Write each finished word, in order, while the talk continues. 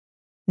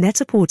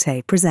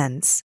Net-a-Porter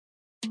presents.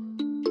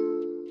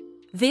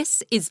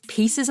 This is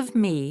Pieces of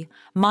Me,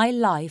 My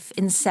Life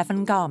in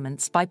 7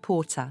 Garments by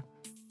Porter.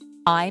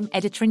 I'm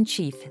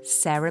Editor-in-Chief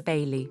Sarah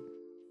Bailey.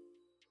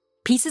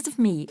 Pieces of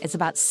Me is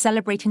about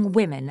celebrating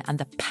women and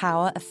the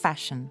power of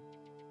fashion.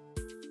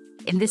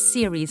 In this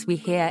series, we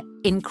hear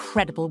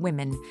incredible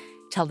women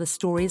tell the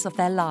stories of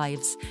their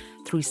lives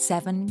through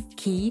 7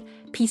 key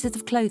pieces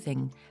of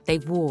clothing they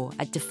wore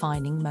at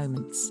defining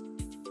moments.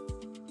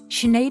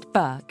 Sinead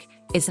Burke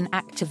is an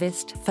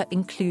activist for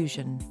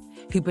inclusion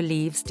who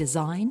believes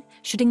design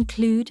should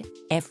include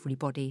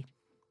everybody.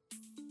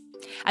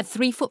 At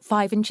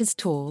 3'5"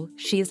 tall,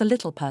 she is a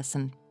little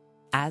person,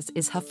 as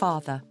is her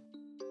father.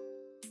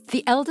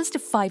 The eldest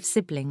of 5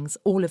 siblings,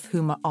 all of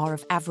whom are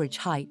of average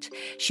height,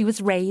 she was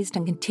raised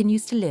and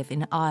continues to live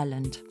in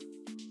Ireland.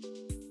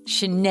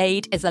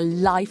 Sinead is a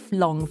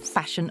lifelong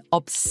fashion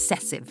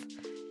obsessive.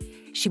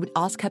 She would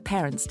ask her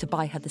parents to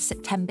buy her the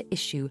September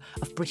issue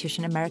of British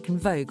and American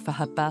Vogue for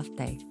her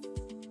birthday.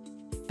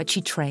 But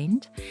she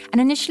trained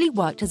and initially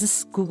worked as a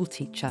school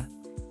teacher.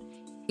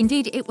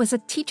 Indeed, it was a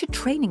teacher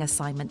training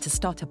assignment to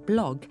start a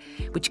blog,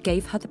 which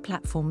gave her the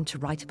platform to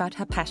write about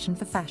her passion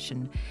for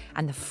fashion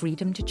and the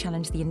freedom to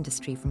challenge the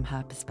industry from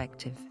her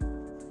perspective.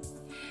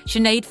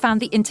 Sinead found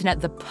the internet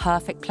the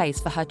perfect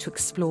place for her to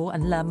explore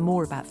and learn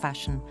more about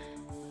fashion,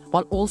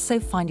 while also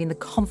finding the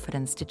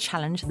confidence to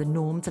challenge the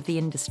norms of the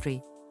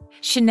industry.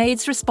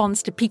 Sinead's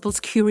response to people's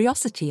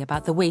curiosity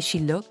about the way she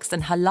looks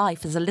and her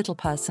life as a little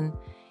person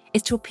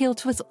is to appeal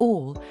to us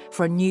all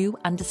for a new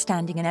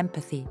understanding and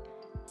empathy.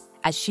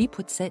 As she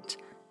puts it,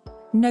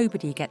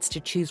 nobody gets to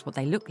choose what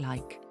they look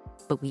like,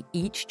 but we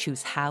each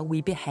choose how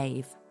we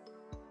behave.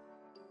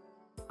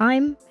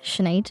 I'm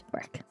Sinead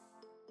Burke,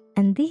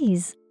 and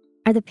these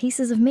are the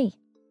pieces of me.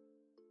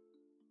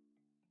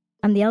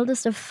 I'm the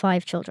eldest of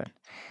 5 children,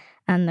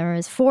 and there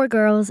is 4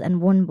 girls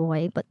and 1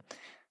 boy, but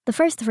the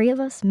first 3 of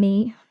us,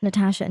 me,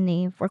 Natasha and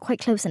Niamh, were quite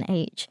close in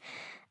age.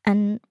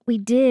 And we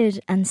did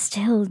and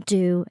still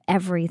do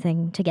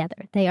everything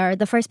together. They are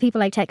the first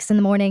people I text in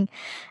the morning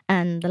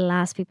and the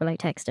last people I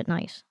text at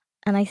night.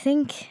 And I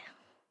think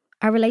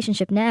our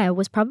relationship now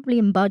was probably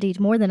embodied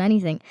more than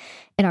anything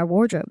in our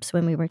wardrobes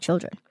when we were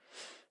children.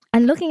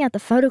 And looking at the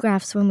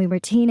photographs when we were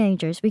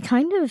teenagers, we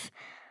kind of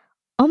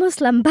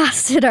almost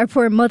lambasted our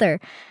poor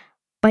mother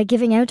by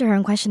giving out to her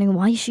and questioning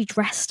why she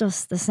dressed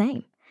us the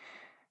same.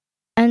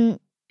 And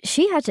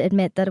she had to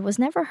admit that it was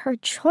never her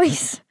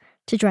choice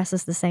to dress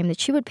us the same, that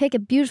she would pick a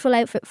beautiful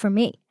outfit for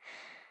me.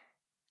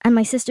 And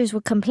my sisters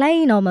would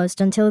complain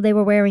almost until they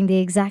were wearing the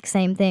exact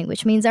same thing,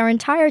 which means our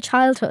entire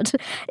childhood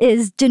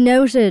is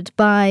denoted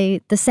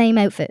by the same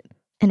outfit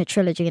in a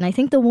trilogy. And I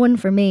think the one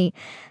for me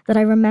that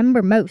I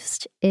remember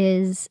most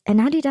is an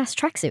Adidas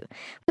tracksuit.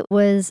 It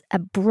was a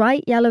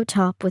bright yellow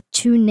top with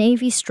 2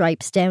 navy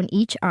stripes down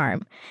each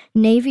arm,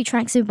 navy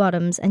tracksuit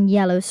bottoms and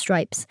yellow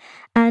stripes.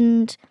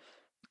 And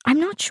I'm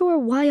not sure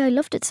why I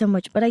loved it so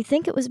much, but I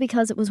think it was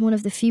because it was one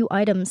of the few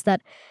items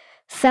that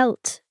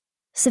felt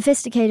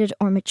sophisticated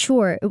or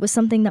mature. It was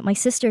something that my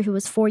sister, who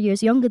was 4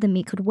 years younger than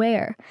me, could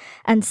wear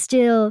and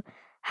still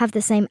have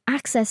the same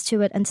access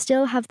to it and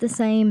still have the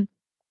same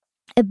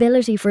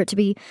ability for it to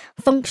be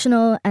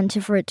functional and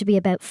for it to be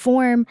about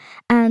form.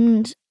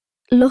 And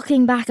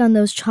looking back on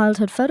those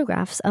childhood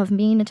photographs of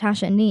me,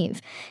 Natasha and Niamh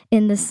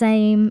in the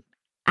same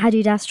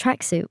Adidas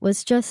tracksuit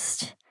was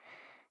just,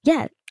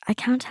 I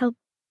can't help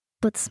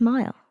but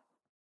smile.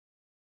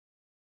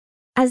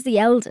 As the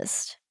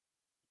eldest,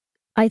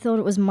 I thought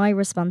it was my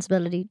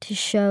responsibility to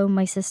show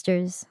my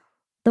sisters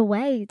the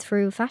way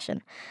through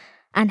fashion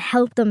and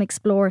help them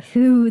explore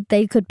who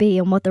they could be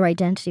and what their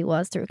identity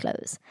was through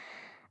clothes.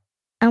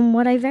 And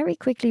what I very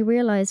quickly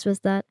realised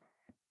was that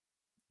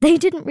they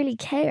didn't really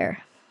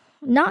care.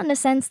 Not in a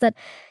sense that,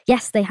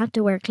 yes, they had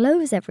to wear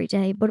clothes every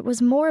day, but it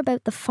was more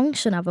about the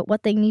function of it,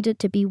 what they needed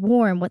to be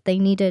warm, what they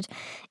needed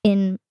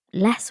in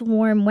less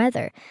warm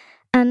weather.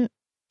 And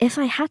if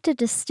I had to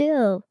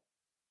distill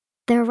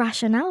their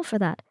rationale for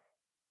that,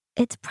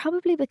 it's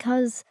probably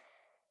because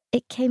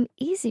it came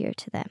easier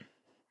to them.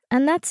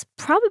 And that's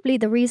probably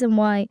the reason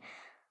why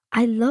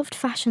I loved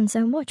fashion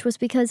so much, was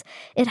because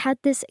it had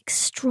this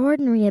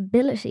extraordinary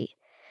ability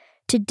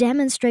to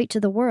demonstrate to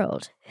the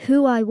world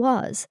who I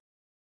was.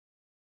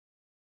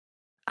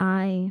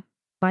 I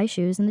buy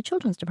shoes in the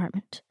children's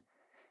department.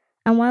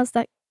 And whilst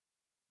that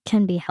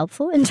can be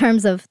helpful in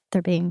terms of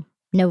there being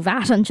no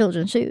VAT on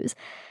children's shoes,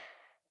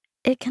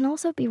 it can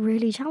also be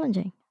really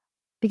challenging,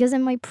 because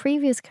in my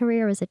previous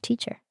career as a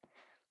teacher,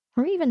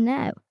 or even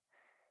now,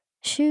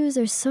 shoes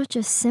are such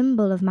a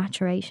symbol of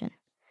maturation.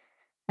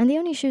 And the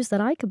only shoes that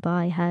I could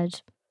buy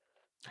had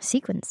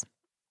sequins,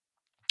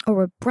 or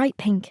were bright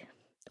pink,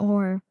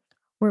 or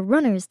were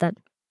runners that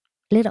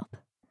lit up.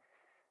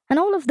 And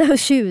all of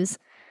those shoes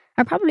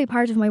are probably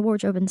part of my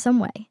wardrobe in some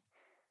way,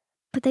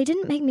 but they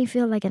didn't make me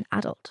feel like an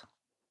adult.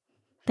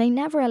 They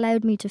never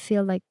allowed me to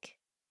feel like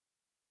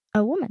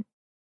a woman.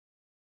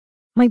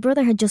 My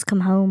brother had just come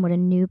home with a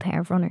new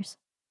pair of runners.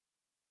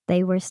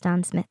 They were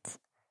Stan Smiths.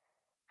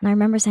 And I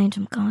remember saying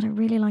to him, God, I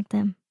really like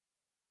them.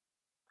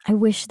 I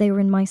wish they were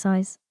in my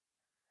size.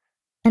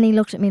 And he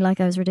looked at me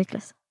like I was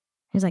ridiculous.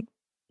 He was like,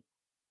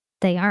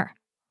 they are.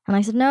 And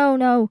I said,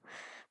 no,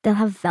 they'll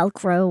have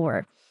Velcro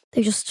or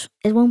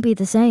it won't be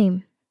the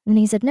same. And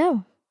he said,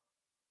 no,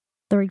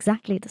 they're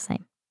exactly the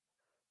same.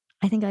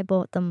 I think I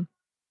bought them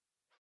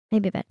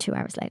maybe about 2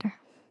 hours later.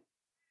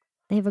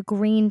 They have a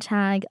green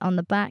tag on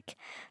the back.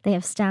 They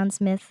have Stan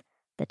Smith,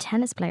 the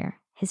tennis player,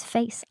 his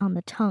face on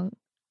the tongue,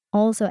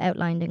 also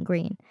outlined in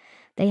green.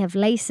 They have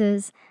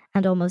laces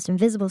and almost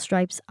invisible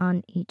stripes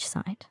on each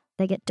side.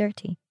 They get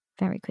dirty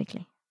very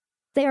quickly.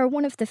 They are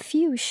one of the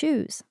few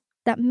shoes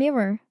that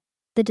mirror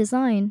the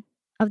design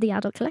of the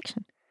adult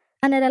collection.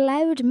 And it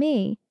allowed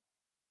me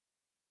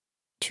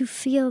to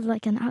feel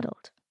like an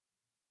adult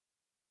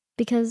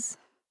because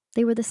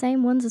they were the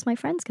same ones as my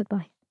friends could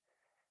buy.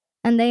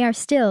 And they are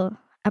still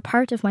a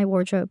part of my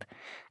wardrobe.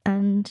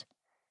 And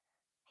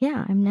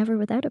yeah, I'm never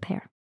without a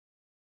pair.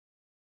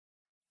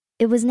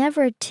 It was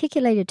never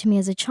articulated to me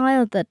as a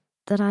child that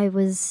I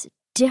was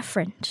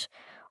different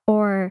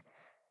or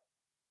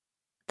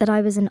that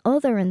I was an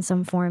other in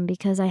some form,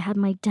 because I had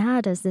my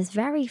dad as this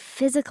very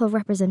physical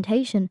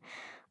representation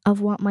of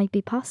what might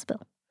be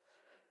possible.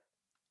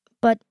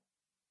 But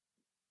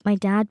my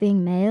dad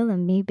being male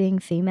and me being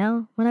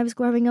female, when I was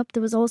growing up,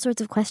 there was all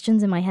sorts of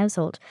questions in my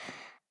household.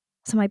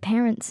 So my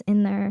parents,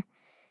 in their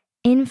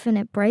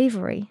infinite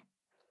bravery,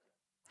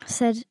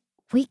 said,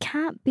 we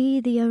can't be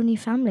the only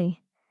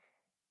family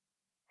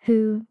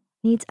who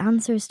needs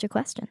answers to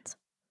questions.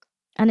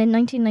 And in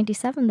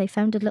 1997, they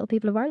founded Little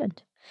People of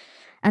Ireland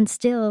and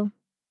still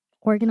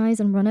organise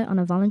and run it on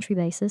a voluntary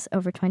basis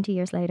over 20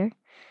 years later.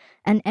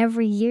 And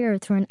every year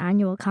through an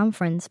annual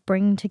conference,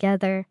 bring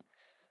together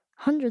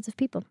hundreds of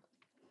people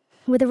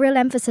with a real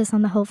emphasis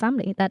on the whole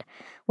family, that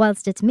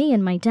whilst it's me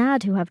and my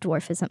dad who have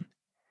dwarfism,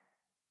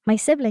 my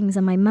siblings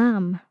and my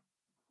mum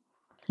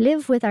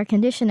live with our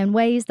condition in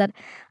ways that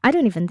I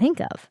don't even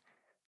think of.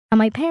 And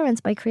my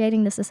parents, by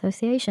creating this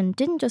association,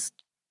 didn't just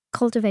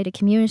cultivate a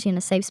community and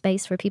a safe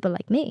space for people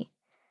like me,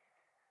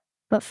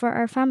 but for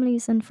our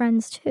families and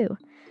friends too.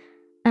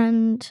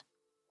 And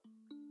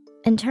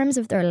in terms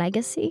of their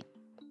legacy,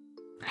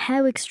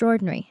 how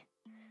extraordinary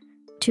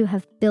to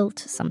have built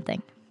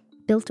something,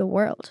 built a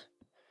world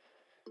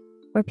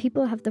where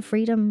people have the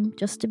freedom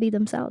just to be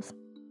themselves.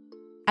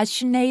 As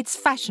Sinead's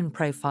fashion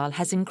profile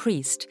has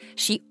increased,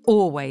 she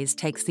always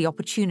takes the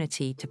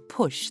opportunity to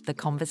push the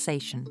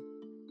conversation.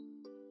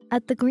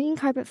 At the Green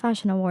Carpet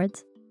Fashion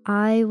Awards,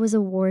 I was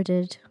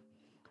awarded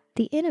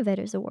the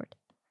Innovators Award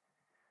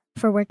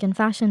for work in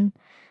fashion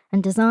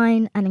and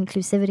design and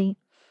inclusivity.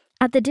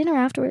 At the dinner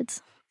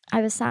afterwards,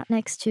 I was sat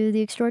next to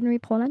the extraordinary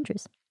Paul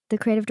Andrews, the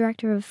creative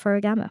director of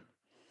Ferragamo.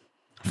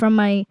 From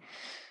my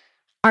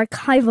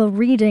archival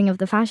reading of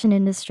the fashion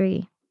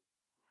industry,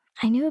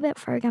 I knew about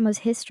Ferragamo's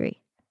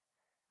history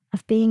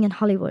of being in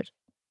Hollywood,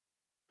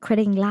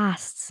 creating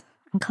lasts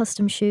and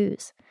custom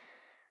shoes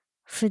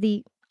for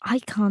the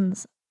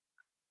icons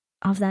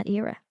of that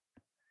era.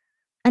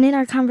 And in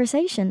our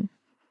conversation,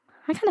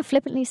 I kind of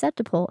flippantly said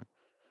to Paul,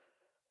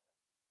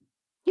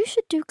 you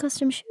should do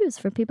custom shoes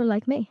for people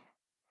like me.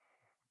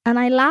 And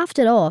I laughed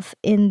it off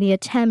in the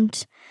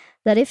attempt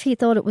that if he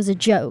thought it was a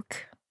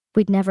joke,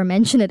 we'd never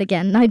mention it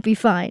again and I'd be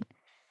fine.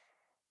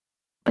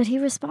 But he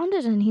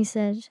responded and he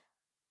said,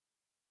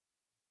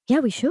 yeah,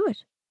 we should.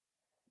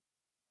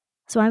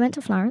 So I went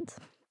to Florence.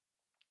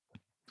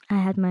 I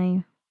had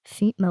my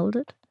feet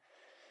molded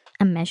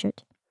and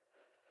measured.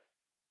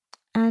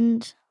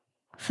 And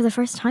for the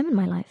first time in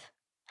my life,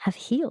 have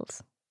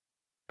heels.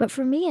 But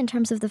for me, in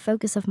terms of the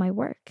focus of my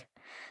work,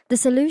 the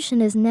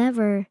solution is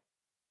never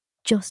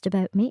just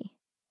about me.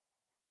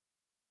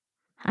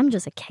 I'm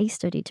just a case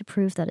study to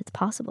prove that it's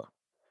possible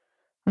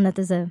and that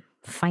there's a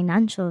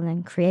financial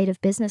and creative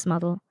business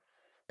model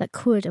that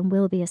could and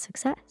will be a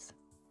success.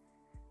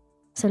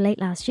 So late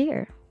last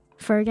year,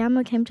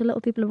 Ferragamo came to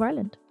Little People of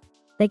Ireland.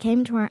 They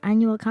came to our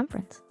annual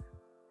conference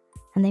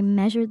and they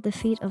measured the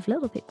feet of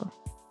little people.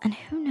 And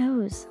who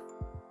knows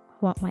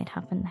what might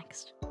happen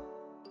next.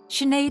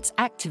 Sinead's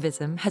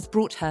activism has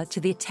brought her to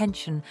the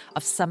attention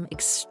of some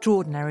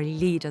extraordinary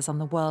leaders on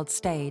the world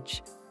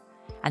stage,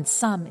 and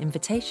some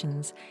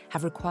invitations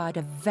have required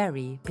a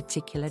very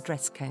particular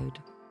dress code.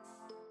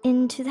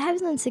 In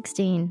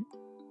 2016,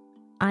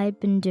 I'd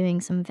been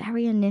doing some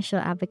very initial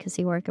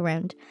advocacy work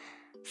around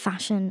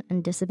fashion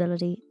and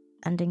disability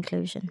and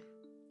inclusion.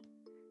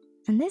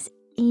 And this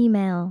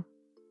email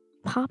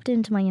popped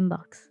into my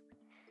inbox,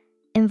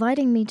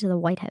 inviting me to the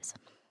White House.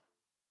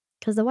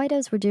 Because the White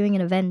House were doing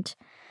an event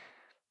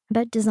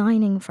about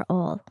designing for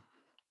all.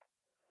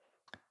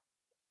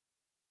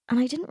 And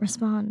I didn't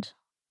respond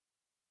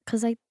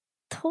because I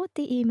thought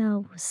the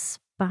email was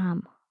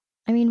spam.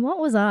 I mean, what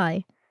was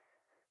I,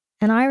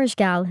 an Irish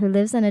gal who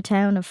lives in a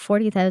town of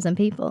 40,000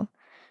 people,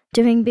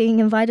 being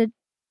invited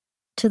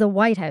to the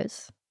White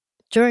House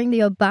during the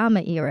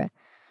Obama era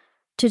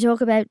to talk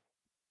about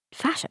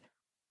fashion?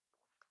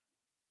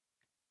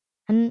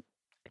 And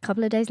a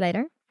couple of days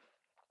later,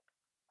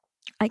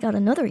 I got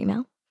another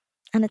email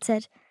and it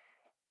said,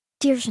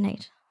 Dear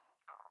Sinead,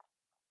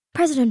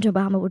 President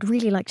Obama would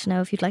really like to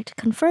know if you'd like to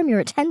confirm your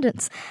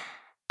attendance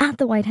at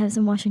the White House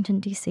in Washington,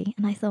 D.C.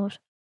 And I thought,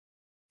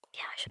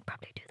 yeah, I should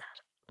probably do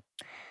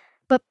that.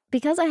 But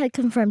because I had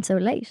confirmed so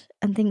late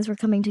and things were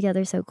coming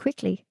together so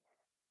quickly,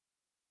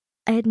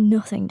 I had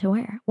nothing to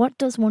wear. What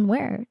does one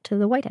wear to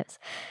the White House?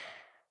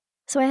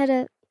 So I had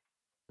a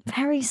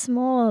very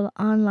small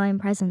online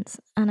presence,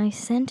 and I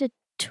sent a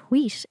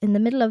tweet in the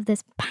middle of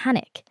this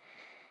panic.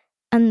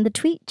 And the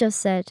tweet just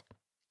said,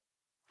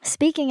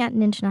 speaking at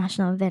an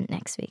international event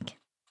next week.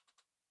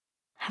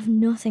 Have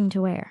nothing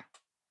to wear.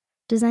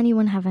 Does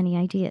anyone have any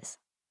ideas?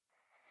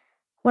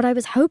 What I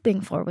was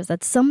hoping for was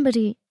that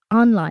somebody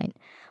online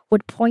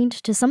would point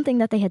to something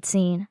that they had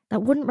seen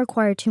that wouldn't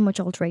require too much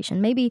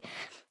alteration. Maybe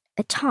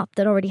a top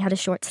that already had a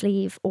short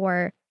sleeve,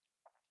 or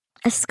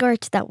a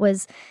skirt that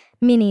was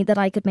mini that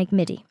I could make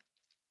midi.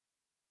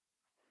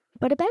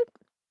 But about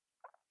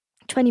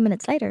 20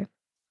 minutes later,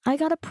 I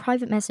got a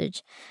private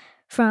message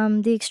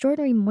from the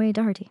extraordinary Moya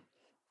Doherty,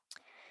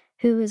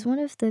 who is one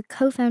of the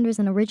co-founders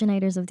and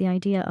originators of the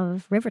idea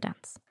of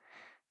Riverdance,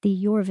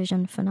 the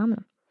Eurovision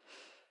phenomenon.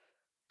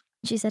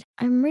 She said,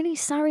 I'm really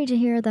sorry to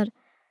hear that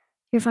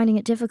you're finding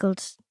it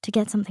difficult to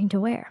get something to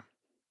wear.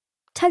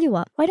 Tell you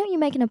what, why don't you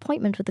make an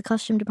appointment with the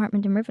costume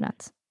department in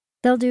Riverdance?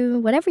 They'll do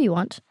whatever you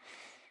want.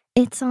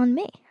 It's on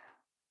me.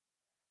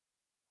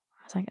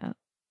 I was like,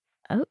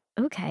 oh,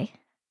 okay.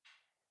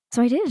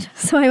 So I did.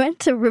 So I went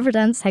to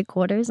Riverdance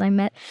headquarters. I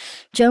met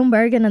Joan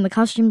Bergen and the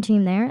costume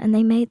team there, and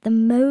they made the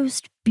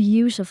most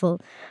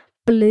beautiful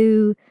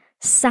blue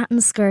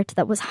satin skirt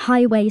that was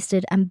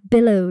high-waisted and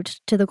billowed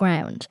to the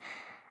ground.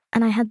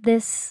 And I had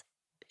this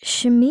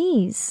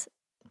chemise,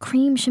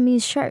 cream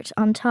chemise shirt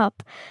on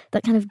top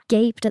that kind of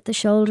gaped at the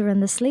shoulder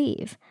and the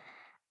sleeve.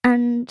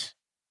 And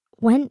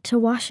went to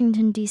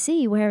Washington,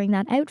 D.C. wearing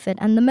that outfit.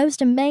 And the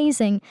most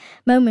amazing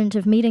moment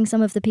of meeting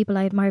some of the people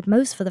I admired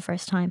most for the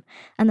first time,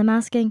 and them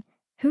asking,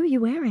 who are you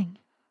wearing?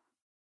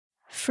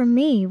 For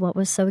me, what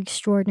was so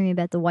extraordinary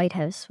about the White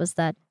House was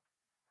that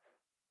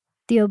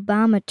the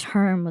Obama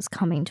term was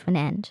coming to an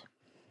end.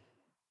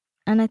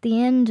 And at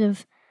the end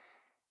of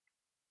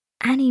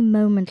any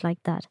moment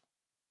like that,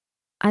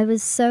 I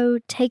was so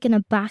taken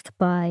aback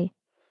by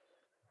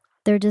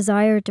their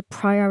desire to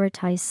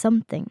prioritize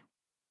something,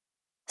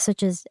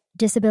 such as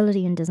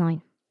disability in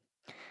design,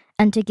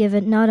 and to give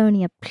it not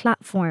only a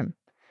platform,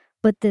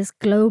 but this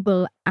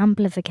global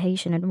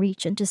amplification and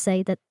reach, and to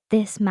say that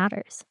this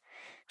matters.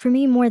 For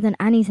me, more than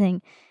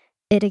anything,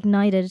 it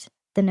ignited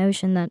the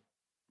notion that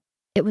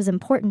it was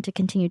important to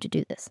continue to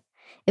do this.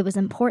 It was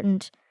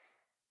important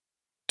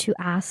to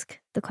ask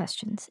the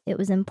questions. It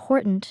was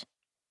important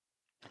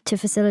to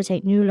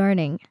facilitate new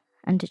learning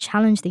and to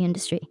challenge the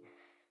industry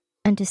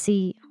and to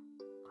see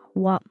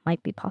what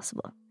might be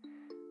possible.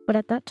 But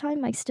at that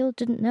time, I still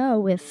didn't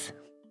know if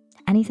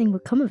anything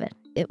would come of it.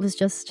 It was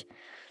just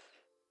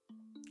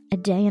a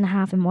day and a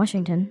half in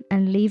Washington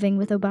and leaving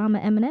with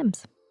Obama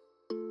M&Ms.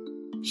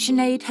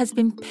 Sinead has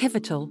been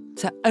pivotal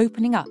to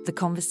opening up the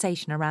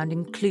conversation around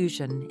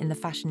inclusion in the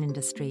fashion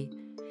industry,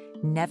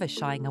 never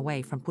shying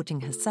away from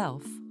putting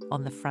herself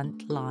on the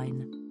front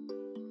line.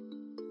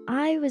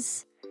 I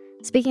was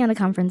speaking at a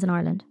conference in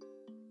Ireland,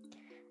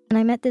 and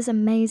I met this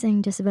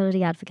amazing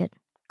disability advocate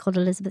called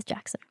Elizabeth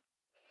Jackson.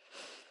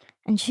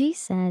 And she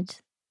said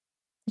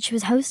that she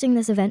was hosting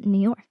this event in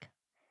New York,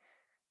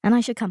 and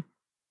I should come,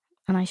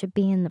 and I should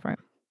be in the room.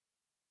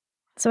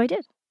 So I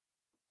did.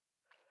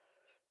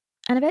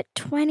 And about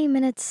 20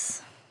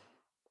 minutes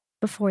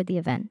before the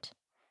event,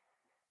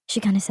 she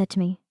kind of said to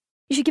me,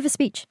 you should give a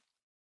speech.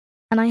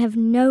 And I have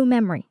no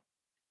memory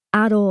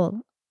at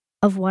all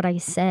of what I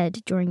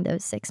said during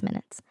those 6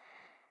 minutes.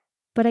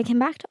 But I came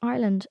back to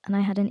Ireland and I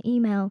had an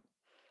email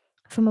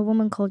from a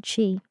woman called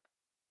Chi,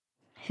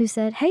 who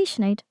said, hey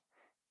Sinead,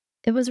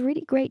 it was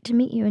really great to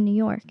meet you in New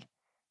York.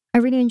 I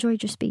really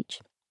enjoyed your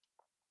speech.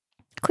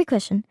 Quick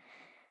question.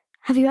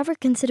 Have you ever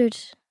considered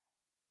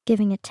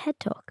giving a TED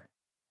Talk?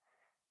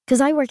 Because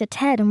I work at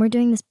TED and we're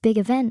doing this big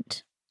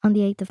event on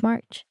the 8th of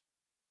March,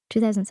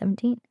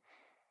 2017.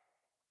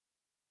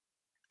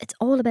 It's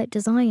all about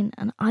design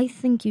and I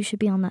think you should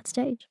be on that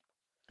stage.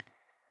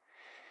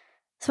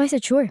 So I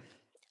said, sure.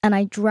 And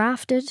I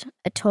drafted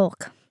a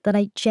talk that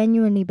I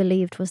genuinely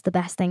believed was the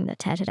best thing that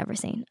TED had ever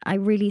seen. I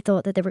really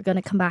thought that they were going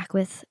to come back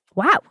with,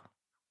 wow,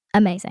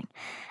 amazing.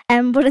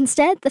 But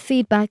instead the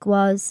feedback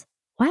was,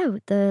 wow,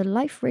 the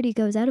life really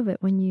goes out of it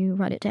when you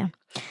write it down.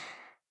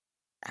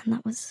 And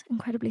that was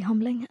incredibly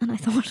humbling. And I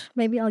thought,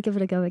 maybe I'll give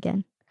it a go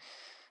again.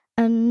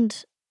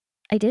 And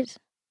I did.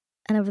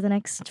 And over the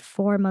next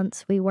 4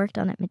 months, we worked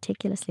on it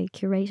meticulously,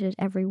 curated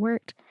every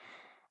word.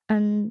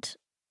 And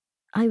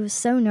I was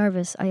so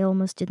nervous, I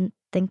almost didn't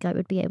think I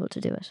would be able to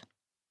do it.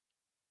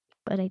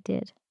 But I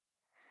did.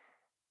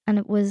 And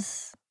it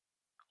was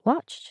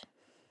watched.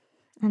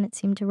 And it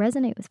seemed to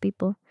resonate with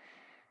people.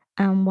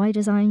 And why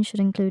design should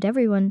include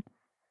everyone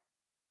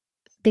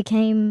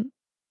became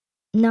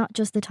not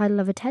just the title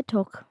of a TED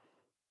Talk,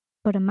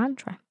 but a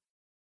mantra.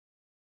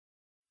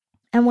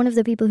 And one of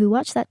the people who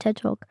watched that TED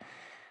Talk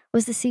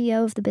was the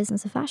CEO of the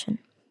Business of Fashion,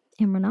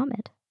 Imran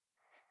Ahmed.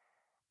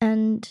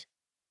 And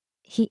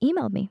he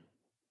emailed me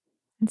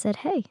and said,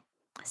 hey,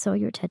 I saw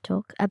your TED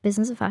Talk. At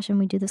Business of Fashion,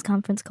 we do this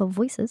conference called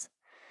Voices,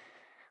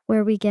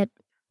 where we get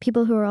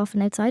people who are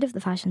often outside of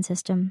the fashion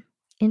system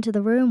into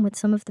the room with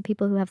some of the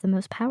people who have the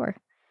most power.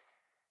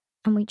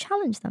 And we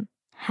challenge them.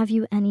 Have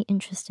you any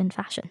interest in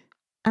fashion?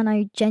 And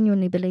I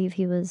genuinely believe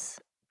he was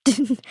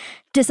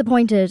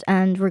disappointed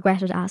and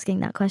regretted asking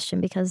that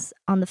question, because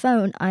on the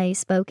phone, I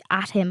spoke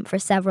at him for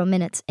several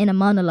minutes in a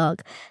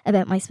monologue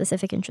about my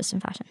specific interest in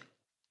fashion.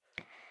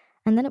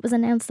 And then it was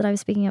announced that I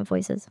was speaking at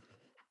Voices.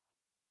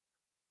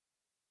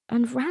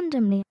 And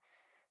randomly,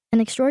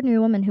 an extraordinary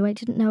woman who I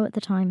didn't know at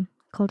the time,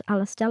 called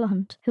Alice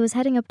Delahunt, who was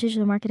heading up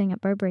digital marketing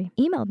at Burberry,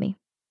 emailed me.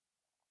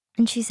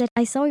 And she said,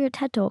 I saw your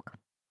TED Talk.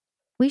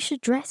 We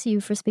should dress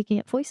you for speaking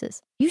at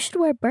Voices. You should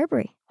wear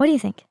Burberry. What do you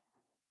think?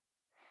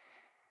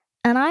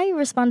 And I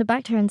responded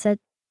back to her and said,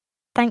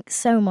 thanks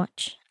so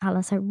much,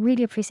 Alice. I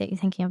really appreciate you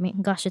thinking of me.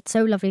 And gosh, it's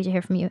so lovely to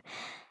hear from you.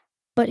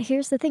 But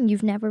here's the thing.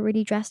 You've never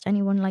really dressed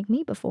anyone like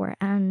me before.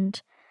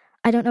 And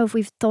I don't know if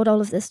we've thought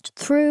all of this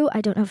through.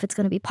 I don't know if it's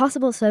going to be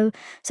possible. So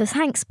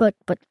thanks. But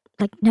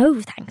like, no,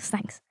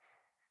 thanks.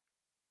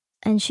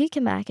 And she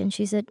came back and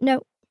she said,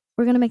 no,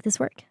 we're going to make this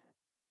work.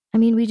 I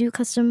mean, we do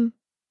custom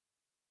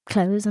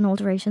clothes and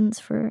alterations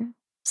for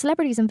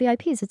celebrities and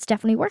VIPs. It's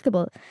definitely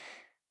workable.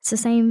 It's the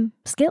same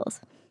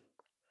skills.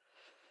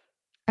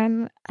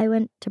 And I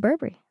went to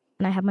Burberry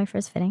and I had my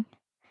first fitting.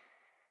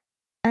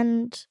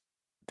 And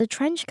the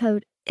trench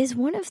coat is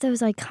one of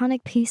those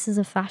iconic pieces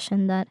of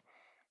fashion that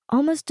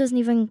almost doesn't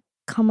even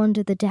come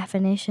under the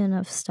definition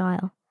of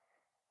style.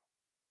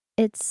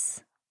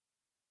 It's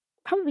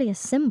probably a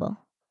symbol.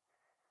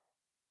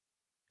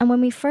 And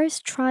when we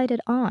first tried it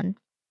on,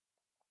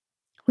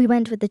 we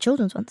went with the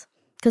children's ones,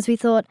 because we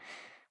thought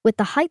with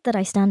the height that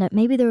I stand at,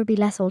 maybe there would be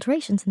less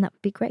alterations and that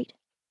would be great.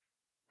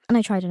 And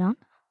I tried it on.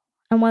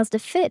 And whilst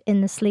it fit in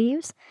the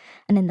sleeves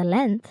and in the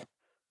length,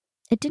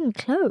 it didn't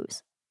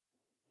close,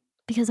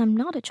 because I'm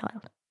not a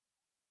child.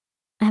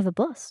 I have a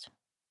bust.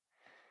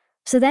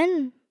 So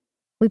then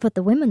we put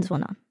the women's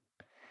one on.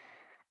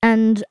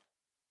 And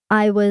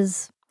I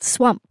was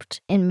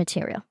swamped in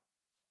material.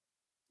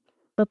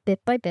 But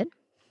bit by bit,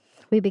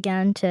 we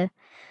began to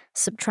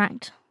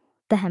subtract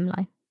the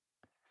hemline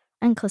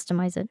and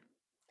customize it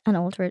and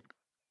alter it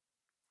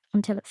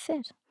until it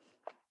fit.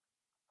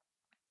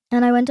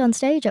 And I went on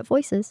stage at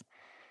Voices,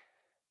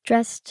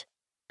 dressed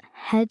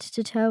head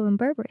to toe in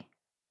Burberry.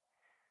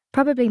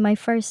 Probably my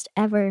first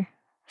ever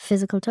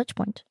physical touch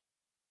point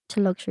to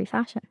luxury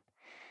fashion.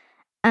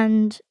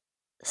 And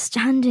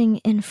standing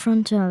in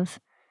front of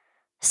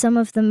some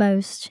of the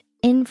most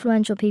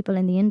influential people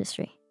in the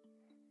industry,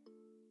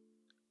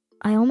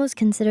 I almost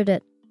considered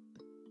it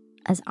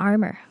as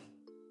armor,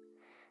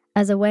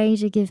 as a way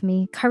to give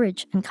me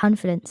courage and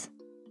confidence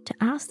to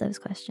ask those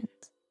questions.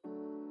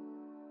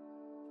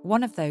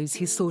 One of those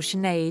who saw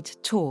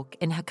Sinead talk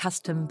in her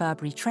custom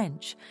Burberry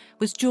trench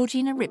was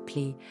Georgina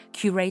Ripley,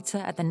 curator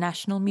at the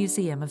National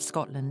Museum of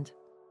Scotland.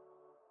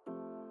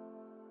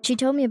 She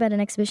told me about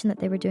an exhibition that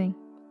they were doing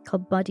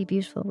called Body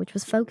Beautiful, which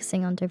was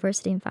focusing on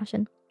diversity in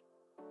fashion.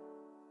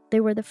 They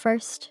were the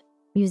first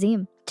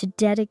museum to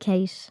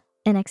dedicate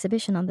an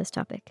exhibition on this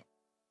topic.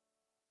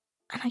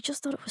 And I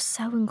just thought it was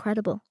so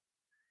incredible.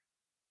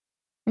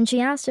 And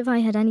she asked if I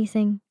had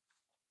anything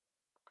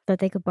that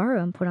they could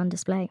borrow and put on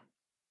display.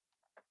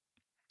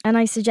 And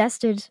I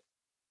suggested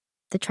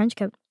the trench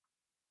coat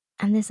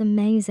and this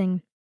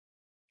amazing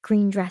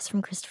green dress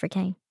from Christopher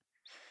Kane.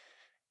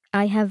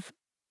 I have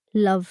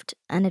loved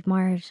and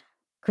admired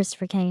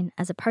Christopher Kane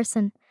as a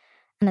person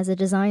and as a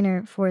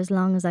designer for as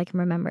long as I can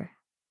remember.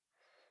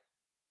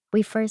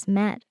 We first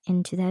met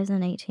in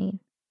 2018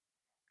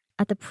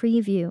 at the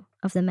preview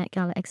of the Met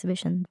Gala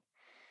exhibition.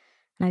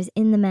 And I was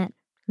in the Met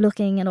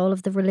looking at all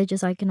of the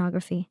religious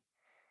iconography,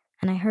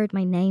 and I heard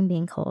my name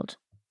being called.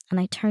 And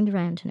I turned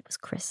around and it was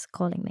Chris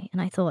calling me.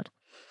 And I thought,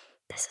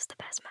 this is the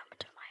best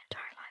moment of my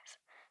entire life.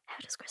 How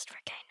does Christopher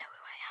Kane know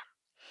who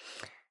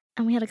I am?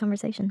 And we had a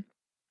conversation.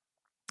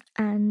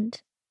 And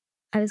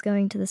I was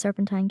going to the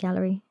Serpentine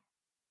Gallery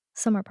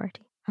summer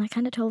party. And I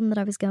kind of told him that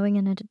I was going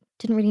and I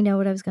didn't really know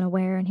what I was going to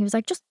wear. And he was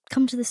like, just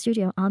come to the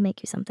studio. I'll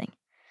make you something.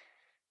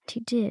 And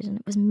he did. And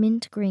it was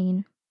mint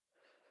green.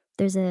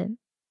 There's a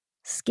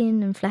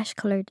skin and flesh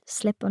coloured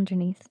slip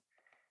underneath.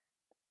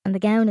 And the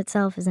gown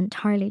itself is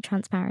entirely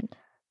transparent,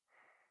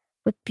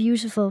 with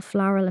beautiful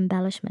floral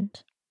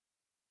embellishment.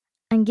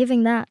 And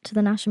giving that to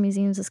the National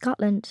Museums of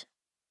Scotland,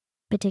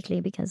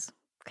 particularly because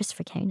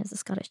Christopher Kane is a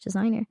Scottish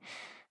designer,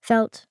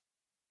 felt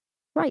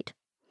right.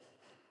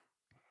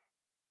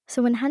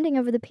 So when handing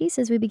over the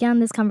pieces, we began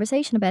this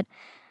conversation about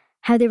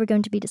how they were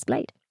going to be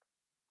displayed.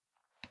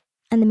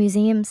 And the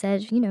museum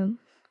said,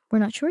 we're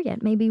not sure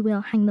yet. Maybe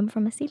we'll hang them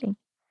from a ceiling.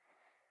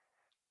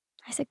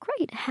 I said,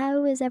 great.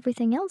 How is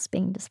everything else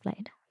being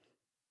displayed?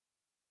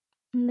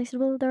 And they said,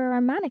 well, there are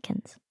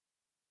mannequins.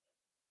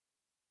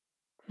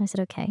 I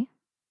said, okay.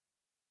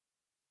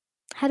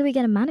 How do we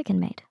get a mannequin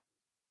made?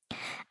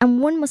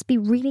 And one must be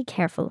really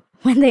careful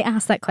when they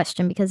ask that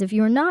question, because if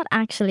you're not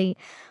actually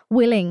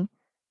willing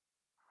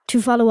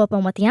to follow up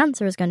on what the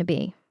answer is going to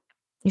be,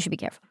 you should be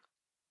careful.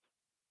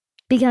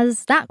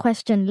 Because that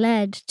question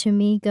led to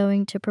me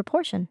going to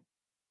Proportion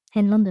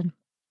in London,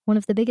 one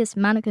of the biggest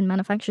mannequin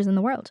manufacturers in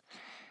the world,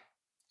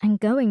 and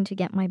going to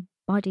get my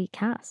body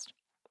cast,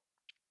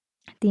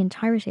 the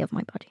entirety of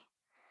my body.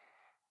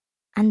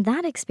 And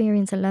that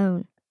experience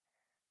alone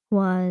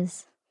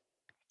was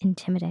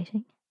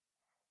intimidating.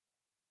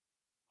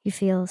 You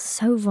feel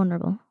so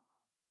vulnerable,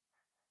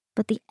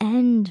 but the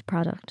end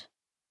product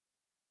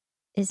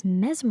is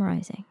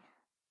mesmerizing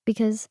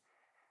because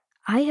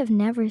I have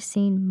never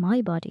seen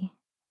my body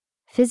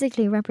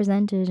physically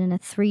represented in a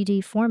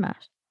 3D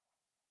format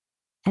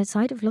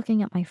outside of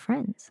looking at my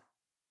friends.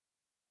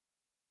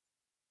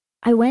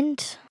 I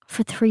went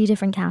for 3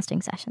 different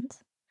casting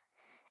sessions.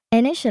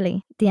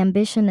 Initially, the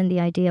ambition and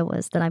the idea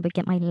was that I would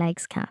get my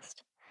legs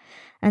cast,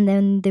 and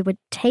then they would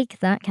take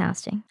that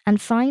casting and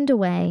find a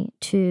way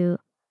to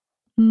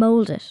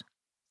mold it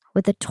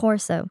with the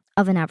torso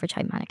of an average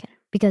height mannequin.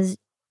 Because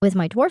with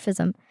my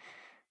dwarfism,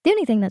 the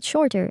only thing that's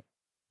shorter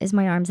is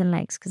my arms and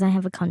legs, because I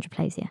have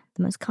achondroplasia,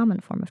 the most common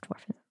form of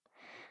dwarfism.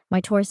 My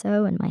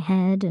torso and my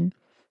head and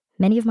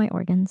many of my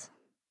organs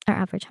are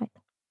average height.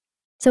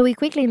 So we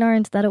quickly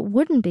learned that it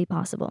wouldn't be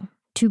possible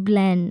to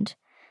blend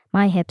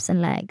my hips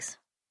and legs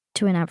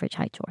to an average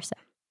height torso.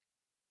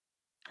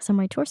 So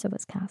my torso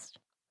was cast,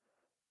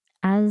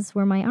 as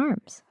were my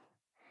arms.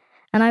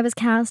 And I was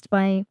cast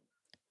by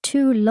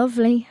 2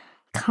 lovely,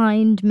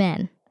 kind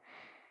men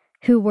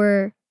who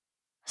were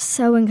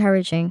so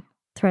encouraging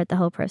throughout the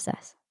whole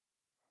process.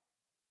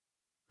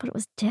 But it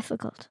was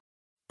difficult.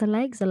 The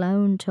legs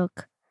alone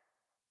took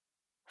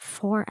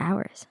 4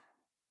 hours.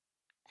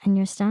 And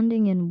you're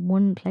standing in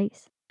one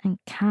place and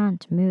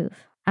can't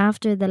move.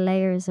 After the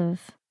layers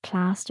of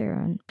plaster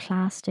and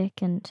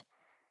plastic, and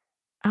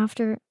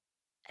after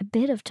a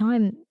bit of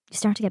time, you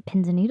start to get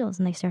pins and needles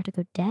and they start to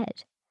go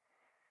dead.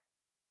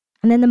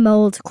 And then the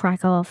molds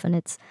crack off and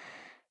it's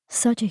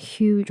such a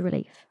huge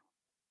relief.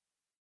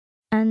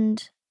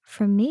 And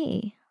for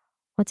me,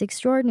 what's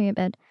extraordinary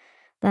about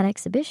that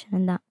exhibition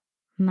and that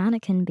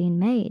mannequin being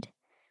made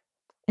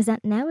is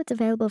that now it's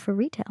available for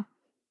retail.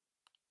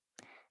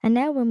 And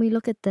now when we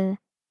look at the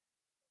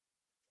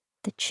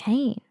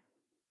chain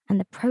and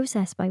the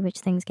process by which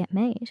things get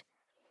made,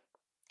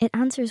 it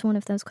answers one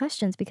of those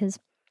questions, because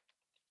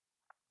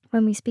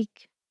when we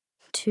speak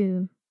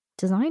to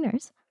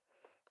designers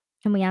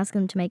and we ask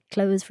them to make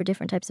clothes for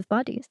different types of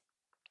bodies,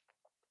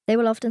 they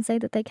will often say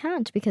that they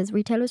can't because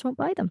retailers won't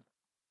buy them.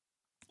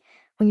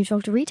 When you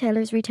talk to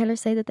retailers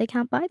say that they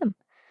can't buy them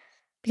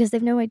because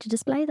they've no way to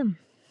display them.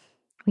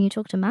 When you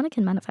talk to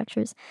mannequin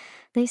manufacturers,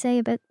 they say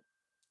about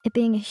it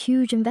being a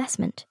huge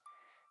investment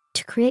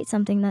to create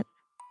something that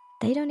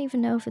they don't even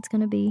know if it's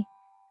going to be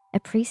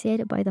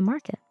appreciated by the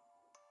market.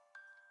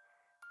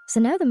 So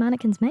now the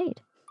mannequin's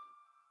made.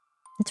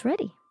 It's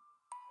ready.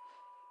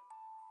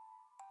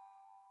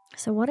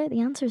 So what are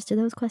the answers to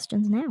those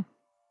questions now?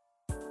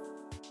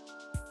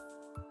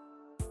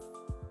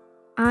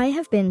 I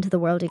have been to the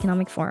World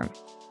Economic Forum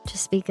to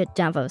speak at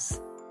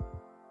Davos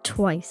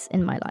twice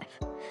in my life,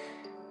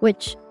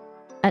 which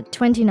at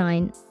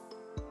 29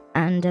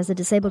 and as a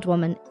disabled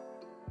woman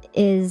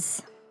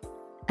is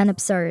an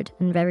absurd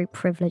and very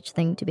privileged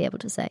thing to be able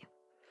to say.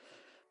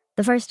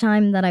 The first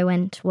time that I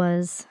went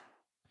was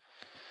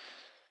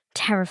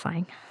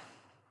terrifying.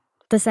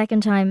 The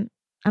second time,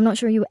 I'm not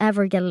sure you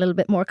ever get a little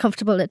bit more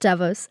comfortable at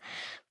Davos,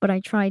 but I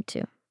tried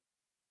to.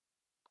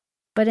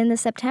 But in the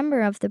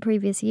September of the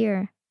previous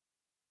year,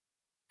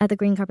 at the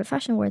Green Carpet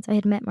Fashion Awards, I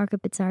had met Marco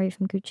Bizzarri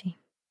from Gucci.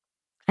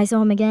 I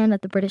saw him again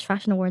at the British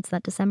Fashion Awards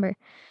that December,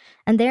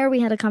 and there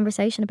we had a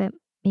conversation about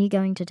me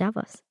going to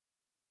Davos.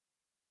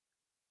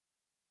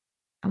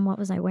 And what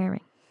was I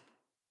wearing?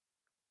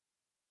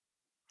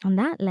 And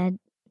that led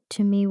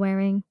to me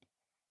wearing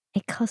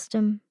a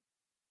custom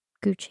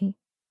Gucci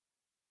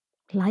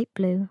light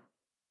blue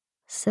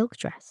silk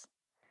dress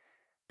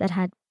that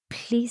had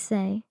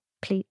plissé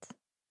pleats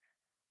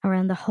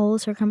around the whole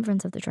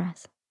circumference of the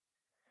dress,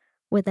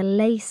 with a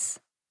lace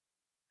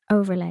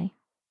overlay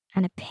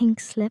and a pink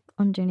slip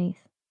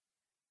underneath.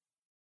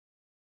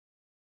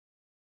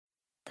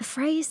 The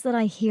phrase that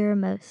I hear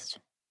most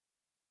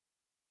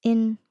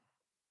in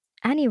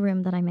any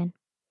room that I'm in,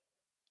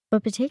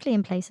 but particularly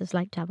in places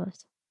like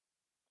Davos,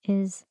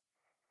 is,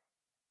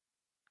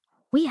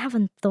 we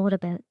haven't thought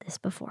about this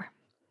before.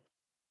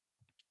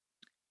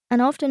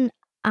 And often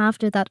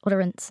after that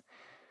utterance,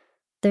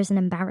 there's an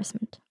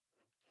embarrassment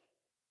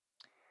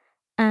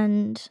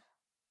and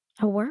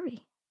a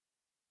worry.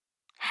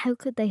 How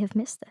could they have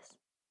missed this?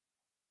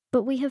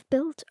 But we have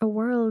built a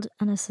world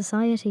and a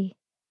society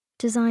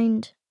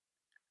designed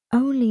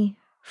only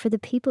for the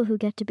people who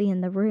get to be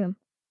in the room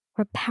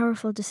where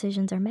powerful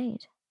decisions are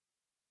made.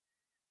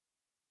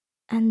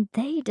 And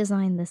they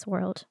design this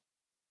world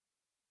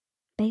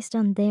based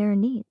on their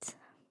needs.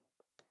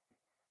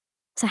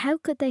 So how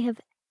could they have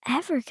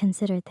ever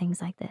considered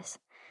things like this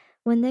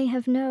when they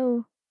have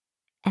no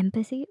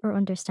empathy or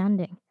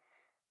understanding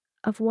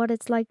of what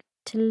it's like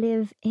to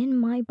live in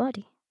my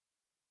body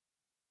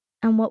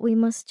and what we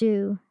must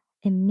do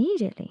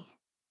immediately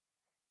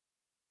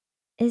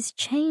is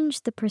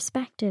change the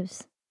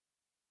perspectives.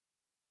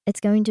 It's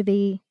going to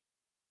be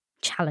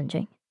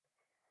challenging.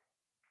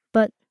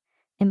 But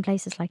in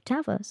places like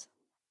Davos,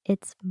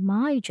 it's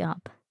my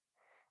job,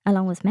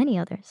 along with many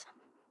others,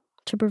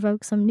 to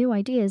provoke some new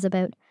ideas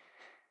about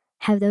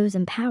how those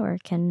in power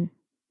can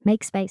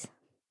make space,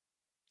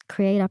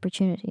 create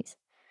opportunities,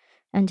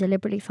 and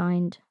deliberately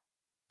find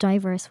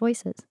diverse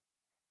voices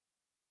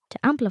to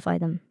amplify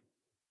them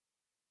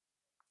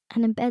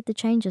and embed the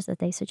changes that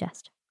they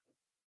suggest.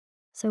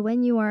 So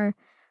when you are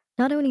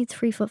not only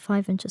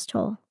 3'5"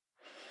 tall,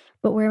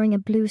 but wearing a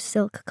blue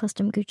silk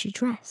custom Gucci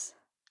dress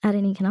at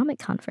an economic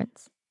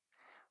conference,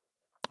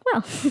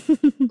 well,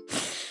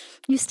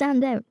 you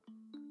stand out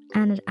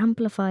and it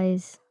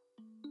amplifies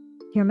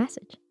your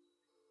message.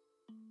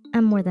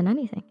 And more than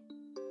anything,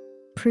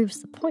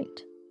 proves the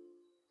point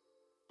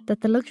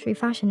that the luxury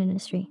fashion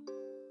industry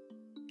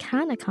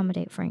can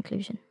accommodate for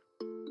inclusion.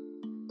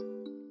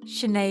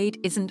 Sinead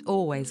isn't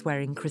always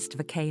wearing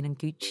Christopher Kane and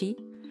Gucci.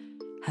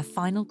 Her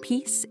final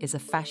piece is a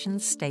fashion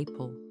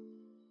staple.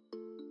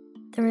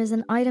 There is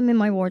an item in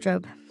my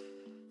wardrobe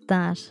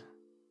that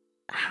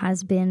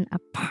has been a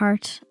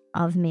part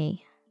of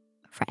me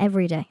for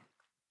every day.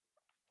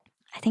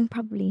 I think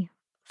probably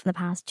for the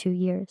past 2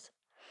 years.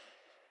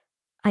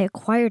 I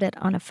acquired it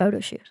on a photo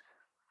shoot.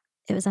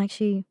 It was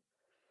actually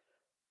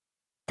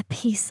the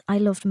piece I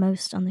loved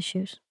most on the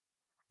shoot.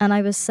 And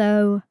I was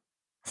so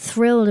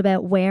thrilled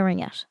about wearing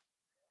it.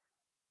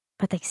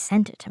 But they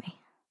sent it to me.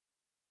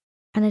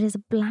 And it is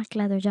a black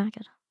leather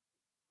jacket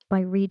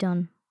by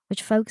Redone,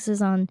 which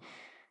focuses on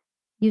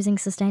using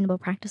sustainable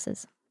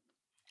practices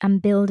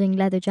and building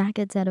leather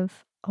jackets out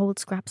of old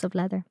scraps of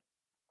leather.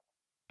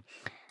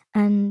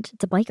 And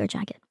it's a biker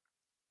jacket,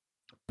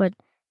 but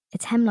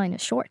its hemline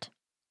is short,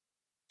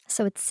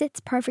 so it sits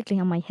perfectly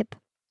on my hip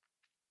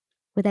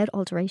without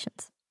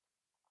alterations.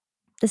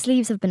 The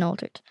sleeves have been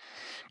altered.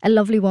 A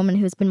lovely woman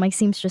who has been my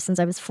seamstress since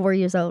I was 4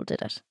 years old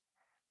did it.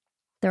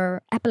 There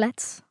are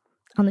epaulettes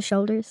on the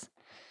shoulders.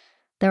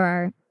 There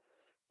are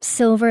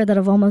silver that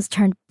have almost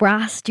turned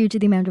brass due to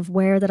the amount of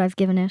wear that I've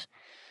given it.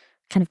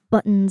 Kind of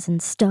buttons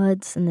and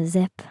studs and the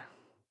zip.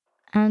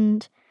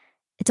 And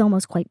it's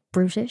almost quite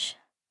brutish.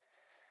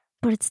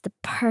 But it's the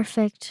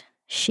perfect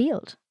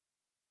shield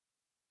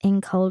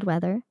in cold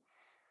weather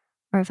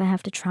or if I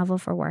have to travel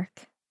for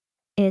work.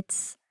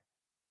 It's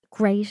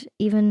great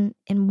even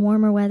in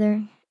warmer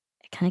weather.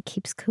 It kind of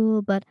keeps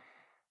cool, but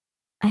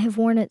I have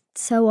worn it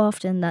so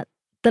often that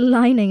the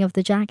lining of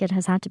the jacket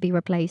has had to be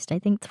replaced, I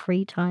think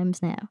 3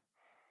 times now.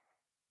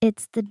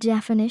 It's the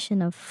definition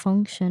of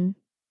function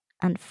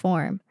and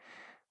form,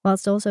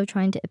 whilst also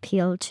trying to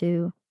appeal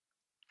to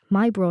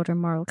my broader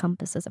moral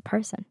compass as a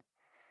person.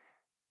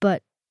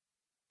 But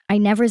I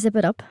never zip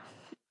it up.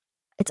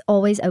 It's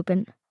always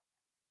open.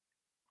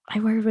 I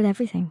wear it with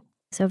everything.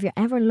 So if you're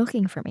ever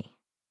looking for me,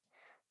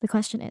 the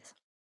question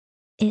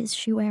is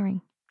she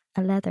wearing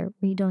a leather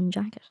Redone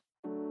jacket?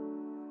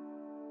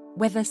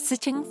 Whether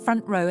sitting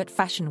front row at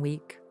Fashion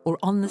Week or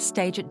on the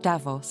stage at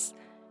Davos,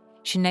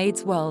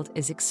 Sinead's world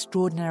is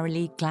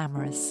extraordinarily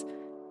glamorous.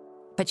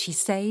 But she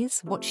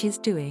says what she's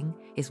doing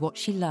is what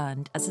she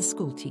learned as a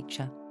school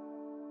teacher.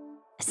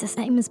 It's the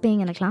same as being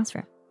in a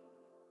classroom.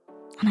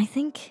 And I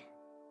think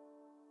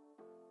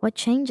what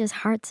changes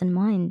hearts and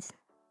minds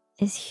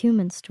is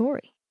human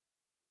story.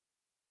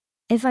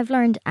 If I've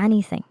learned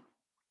anything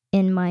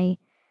in my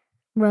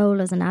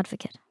role as an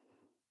advocate,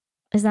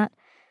 is that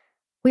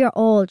we are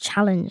all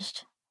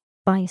challenged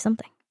by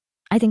something.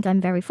 I think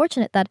I'm very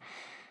fortunate that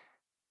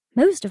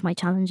most of my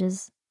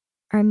challenges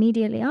are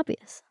immediately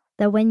obvious.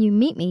 That when you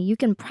meet me, you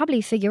can probably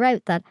figure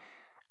out that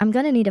I'm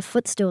going to need a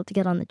footstool to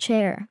get on the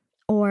chair,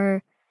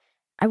 or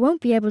I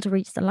won't be able to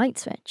reach the light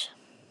switch.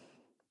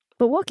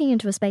 But walking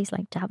into a space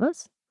like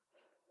Davos,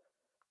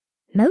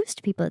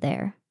 most people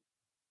there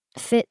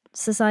fit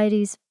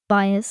society's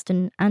biased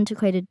and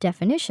antiquated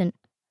definition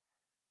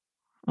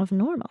of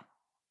normal.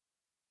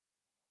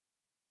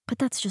 But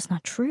that's just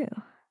not true.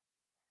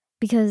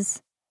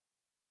 Because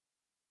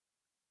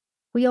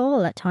we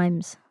all at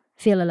times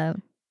feel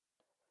alone,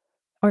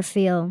 or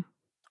feel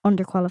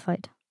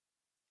underqualified,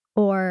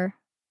 or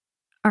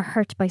are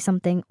hurt by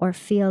something, or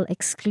feel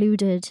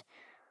excluded,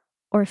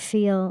 or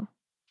feel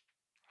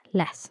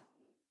less.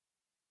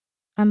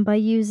 And by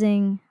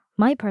using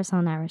my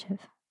personal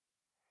narrative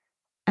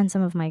and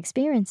some of my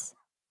experience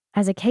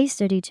as a case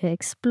study to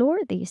explore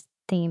these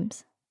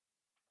themes,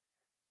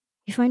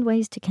 you find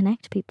ways to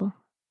connect people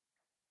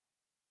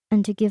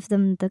and to give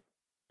them the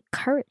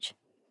courage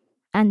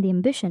and the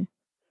ambition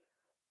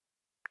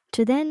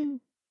to then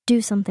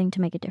do something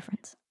to make a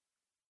difference.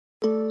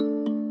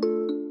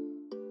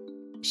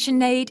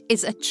 Sinead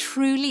is a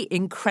truly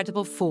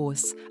incredible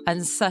force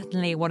and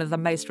certainly one of the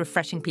most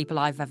refreshing people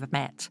I've ever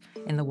met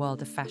in the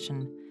world of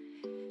fashion.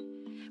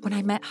 When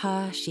I met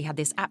her, she had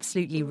this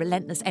absolutely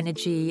relentless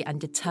energy and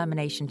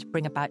determination to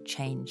bring about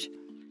change.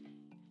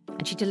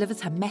 and she delivers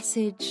her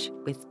message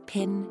with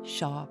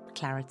pin-sharp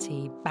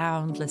clarity,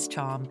 boundless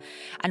charm,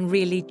 and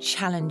really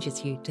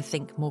challenges you to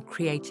think more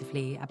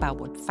creatively about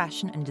what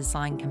fashion and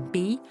design can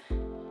be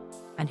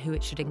and who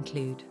it should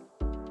include.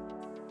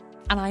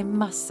 And I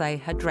must say,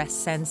 her dress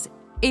sense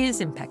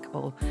is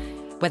impeccable,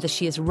 whether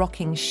she is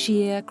rocking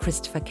sheer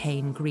Christopher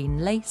Kane green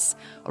lace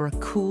or a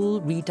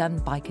cool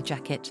redone biker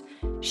jacket,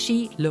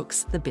 she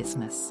looks the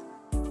business.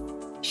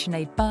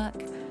 Sinead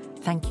Burke,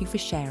 thank you for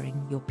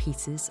sharing your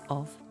pieces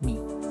of me.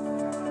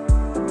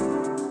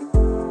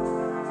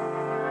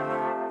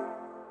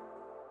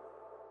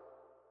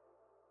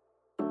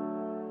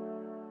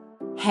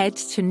 Head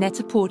to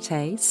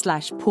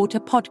Net-a-Porter/Porter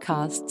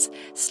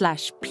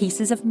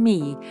Podcasts/Pieces of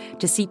Me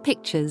to see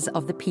pictures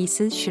of the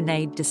pieces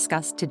Sinead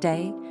discussed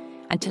today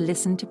and to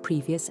listen to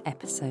previous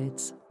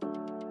episodes.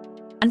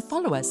 And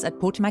follow us at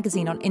Porter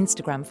Magazine on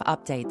Instagram for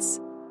updates.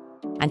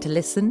 And to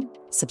listen,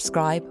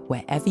 subscribe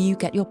wherever you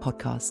get your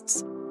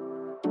podcasts.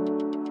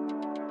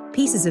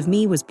 Pieces of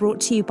Me was brought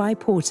to you by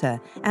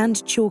Porter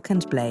and Chalk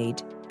and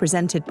Blade,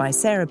 presented by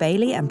Sarah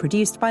Bailey and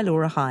produced by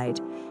Laura Hyde.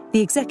 The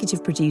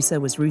executive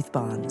producer was Ruth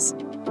Barnes.